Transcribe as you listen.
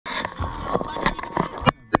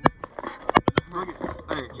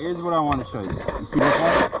here's what I want to show you. You see this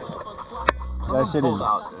one? That shit is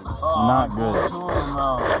not good.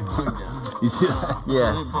 You see that?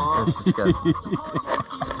 Yeah, that's disgusting.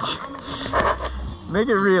 Make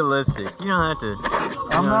it realistic. You don't have to.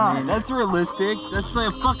 I'm not. That's realistic. That's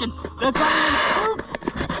like fucking. That's not even proof.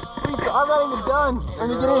 I'm not even done. Let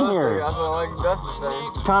me get in here. That's what I like Dustin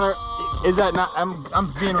saying. Connor, is that not?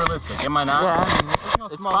 I'm being realistic. Am I not? Yeah.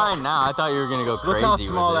 It's fine now. I thought you were gonna go crazy. Look how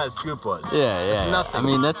small with that scoop was. it. Yeah. It's nothing. I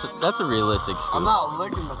mean, that's a realistic scoop. I'm not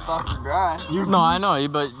licking the fucking dry. No, I know,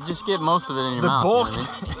 but just get most of it in your mouth. Bulk You know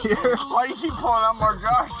what I mean? here. Why do you keep pulling out more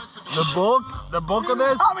jars? The bulk of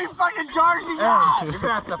this. How many fucking jars you got? You're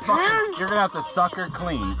gonna have to suck her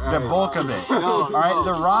clean. The bulk of it. All right,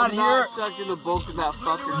 the rod I'm here. not sucking the bulk of that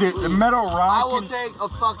fucking The metal I rod will can. take a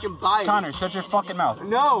fucking bite. Connor, shut your fucking mouth.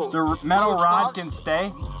 No. The metal No, rod not. can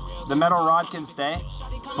stay. The metal rod can stay,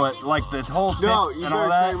 but like the whole tip No, you and all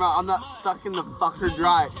better that. say about I'm not sucking the fucker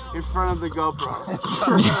dry in front of the GoPro. It's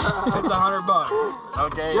 $100.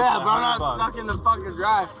 Okay. Yeah, it's but I'm not $100. sucking the fucker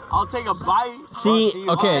dry. I'll take a bite. See,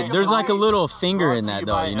 okay, bite. there's like a little finger Brought in to that you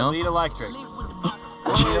though, by you know? Elite Electric. No,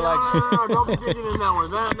 don't be digging in that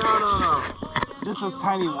one. No. This is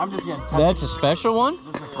tiny. I'm just getting. That's a special one?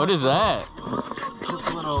 What is that? Just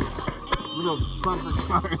little Spencer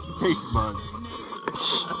Connors taste buds.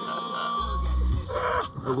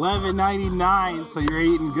 $11.99, so you're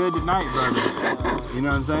eating good tonight, brother. You know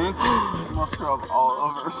what I'm saying? I'm gonna throw up all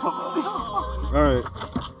over somebody. All right.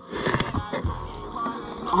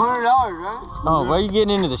 $100, right? Oh, why are you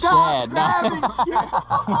getting into the shad? Grabbing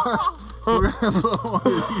We're gonna put one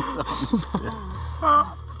of these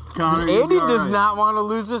on the Connor, Andy you're does all right. not want to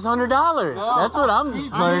lose this $100. That's what I'm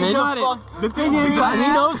learning. The thing is, He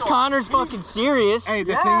knows Connor's fucking serious. hey,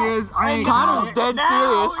 the thing is, I ain't Connor's dead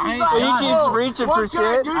serious. I ain't And got he it. keeps reaching for What can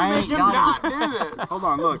I shit. do to I make ain't him got not do this? Hold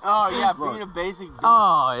on, look. Oh yeah, Look. being a basic bitch.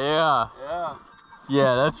 Oh, yeah. Yeah.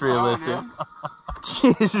 Yeah, that's realistic.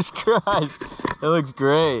 Jesus Christ. That looks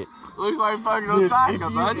great. Looks like fucking Dude, Osaka, if you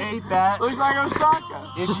bud. ate that, Looks like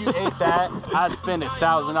Osaka. if you ate that, I'd spend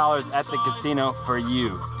 $1,000 at the casino for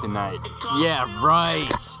you tonight. Yeah, right.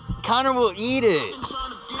 Connor will eat it.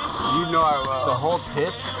 You know I will. The whole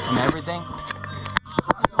tip and everything.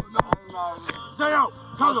 Stay out.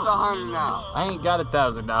 What's 100 now? I ain't got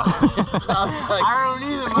 $1,000. I don't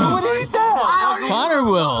need it. Who would eat that? Connor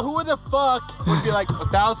will. Who the fuck would be like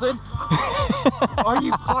 1,000? Are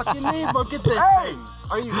you fucking me? Look at this thing.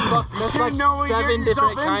 Are you fucking? That's You like know what you're 7 getting yourself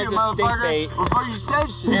different kinds into, of stink motherfucker, bait before you said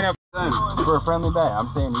shit. in a for a friendly bet. I'm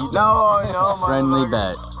saying eat that. No, Friendly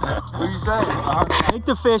motherfucker. bet. What you say? Take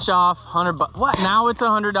the fish off, $100. What? Now it's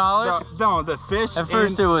 $100? No, the fish. At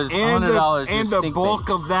first it was and $100 And just the stink bulk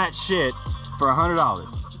of that shit for $100.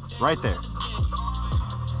 Right there.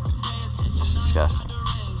 It's disgusting.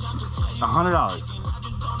 $100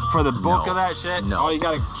 for the bulk No. of that shit. No. Oh, you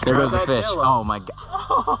gotta. There grab goes the that fish. tail up. Oh my god.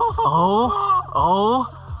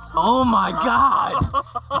 Oh my god.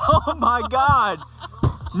 Oh my god.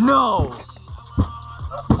 No.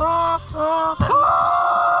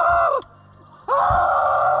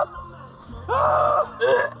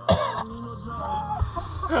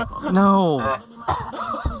 No.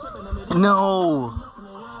 No.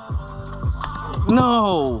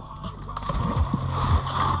 No.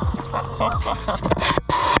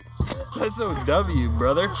 That's a W,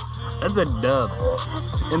 brother. That's a dub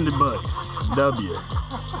in the books. W.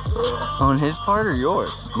 On his part or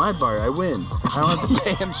yours? My bar, I win. I don't have to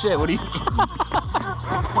pay him shit. What do you?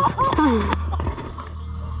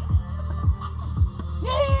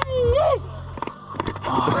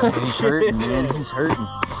 Oh, he's hurting, man. He's hurting.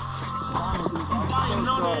 I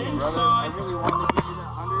really wanted to give you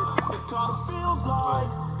that 100, but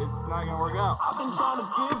it's not gonna work out.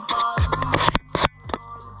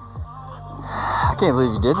 I can't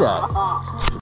believe you did that.